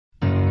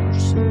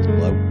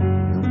slow.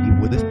 You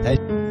with this pet.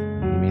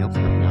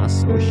 Jag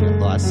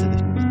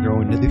socialiserar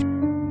från det.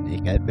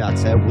 Jag kan bara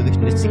säga vad det är.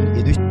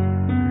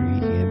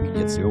 Det är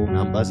helt så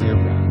man baserar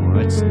på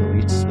rätt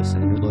snöigt så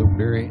sen det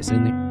låter det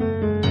sen.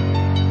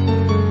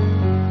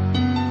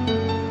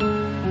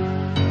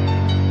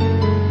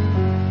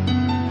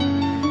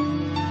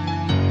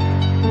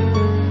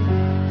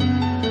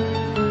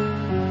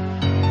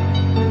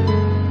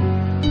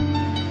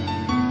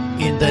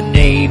 In the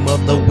name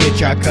of the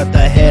witch, I cut the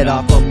head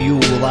off a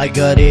mule. I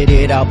gutted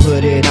it, I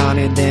put it on,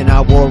 and then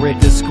I wore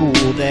it to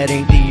school. That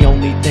ain't the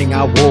only thing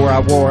I wore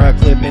a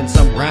clip and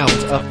some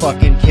rounds. A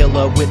fucking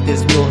killer with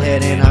this mule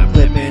head, and I'm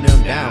clipping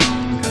him down.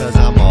 Cause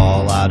I'm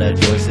all out of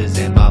choices,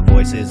 and my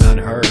voice is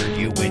unheard.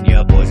 You and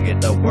your boys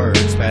get the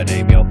words, bad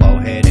name your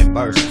forehead and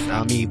burst.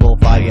 I'm evil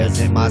fires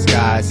in my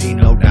sky, see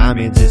no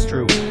diamonds, it's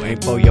true. Aim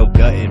for your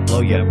gut and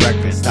blow your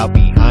breakfast out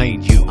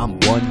behind you. I'm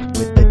one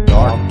with the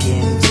dark. Walk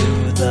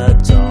into the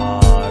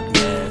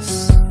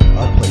darkness,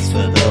 a place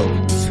for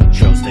those who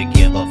chose to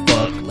give a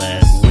fuck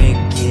less.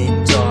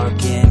 Wicked,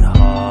 dark, and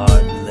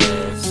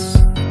heartless.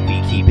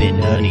 We keep it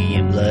nutty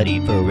and bloody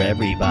for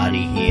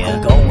everybody here.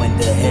 I'm going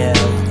to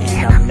hell,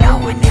 and I'm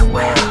knowing it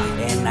well,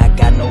 and I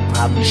got no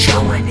problem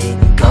showing it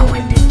and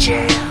going to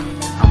jail.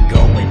 I'm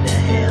going to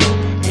hell,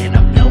 and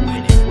I'm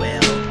knowing it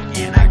well,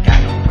 and I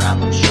got no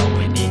problem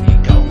showing it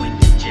and going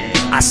to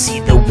jail. I see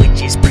the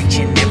witches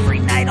preaching every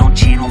night on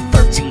channel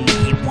 13.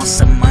 He wants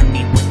some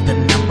money with the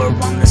number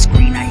on the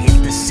screen. I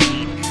hit the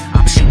scene,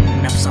 I'm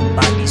shooting up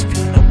somebody's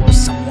funeral,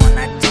 someone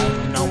I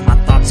don't know. My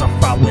thoughts are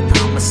fraught with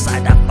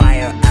homicide, I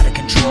fire out of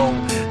control.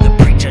 The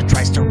preacher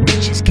tries to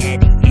reach his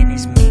caddy in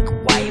his meek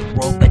white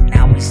robe, but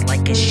now he's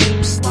like a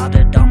sheep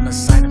slaughtered on the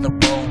side of the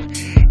road.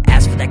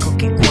 As for that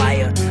crooked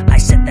choir, I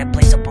set that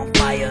place up on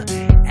fire.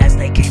 As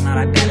they came out,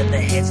 I battered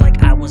their heads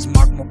like I was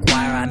Mark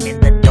McGuire. I'm in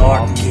the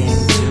dark. Walk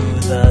into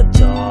the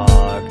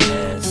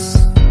darkness,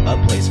 a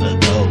place for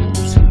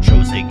those who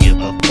chose to give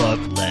a fuck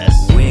less.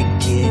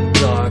 Wicked,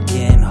 dark,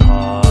 and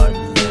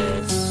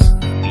heartless.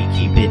 We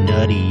keep it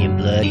nutty and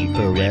bloody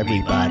for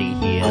everybody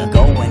here. I'm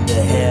going to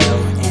hell,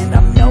 and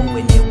I'm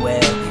knowing it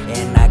well,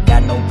 and I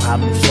got no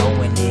problem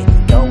showing it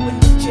and going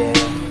to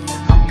jail.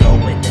 I'm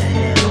going to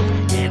hell,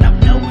 and I'm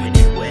knowing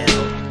it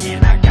well,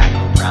 and I got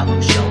no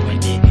problem showing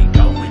it and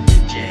going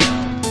to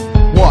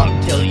jail. Walk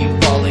till you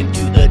fall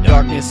into the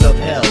darkness of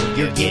hell.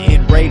 You're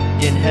getting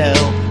raped in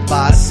hell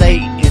by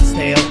Satan's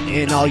tail,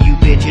 and all you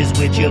bitches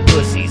with your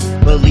pussies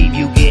believe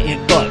you getting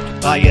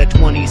fucked by a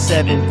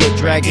 27-foot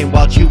dragon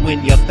while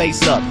chewing your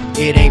face up.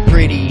 It ain't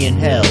pretty in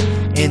hell,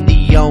 and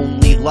the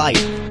only light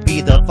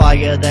be the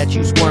fire that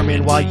you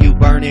squirming while you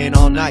burning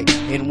all night.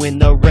 And when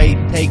the raid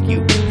take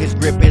you, his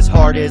grip is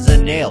hard as a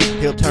nail.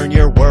 He'll turn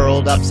your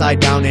world upside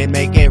down and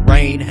make it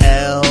rain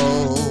hell.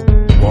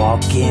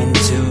 Walk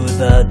into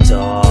the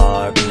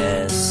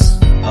darkness,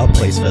 a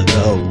place for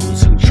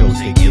those who chose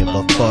to give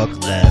a fuck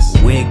less.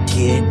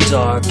 Wicked,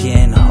 dark,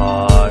 and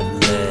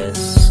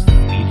heartless.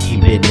 We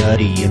keep it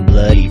nutty and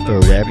bloody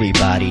for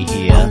everybody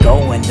here. I'm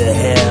going to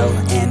hell,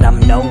 and I'm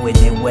knowing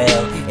it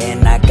well,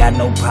 and I got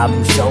no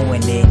problem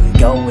showing it and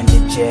going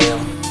to jail.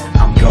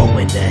 I'm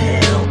going to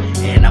hell,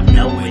 and I'm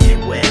knowing it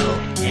well,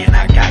 and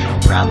I got no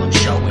problem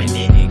showing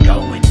it and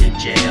going to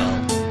jail.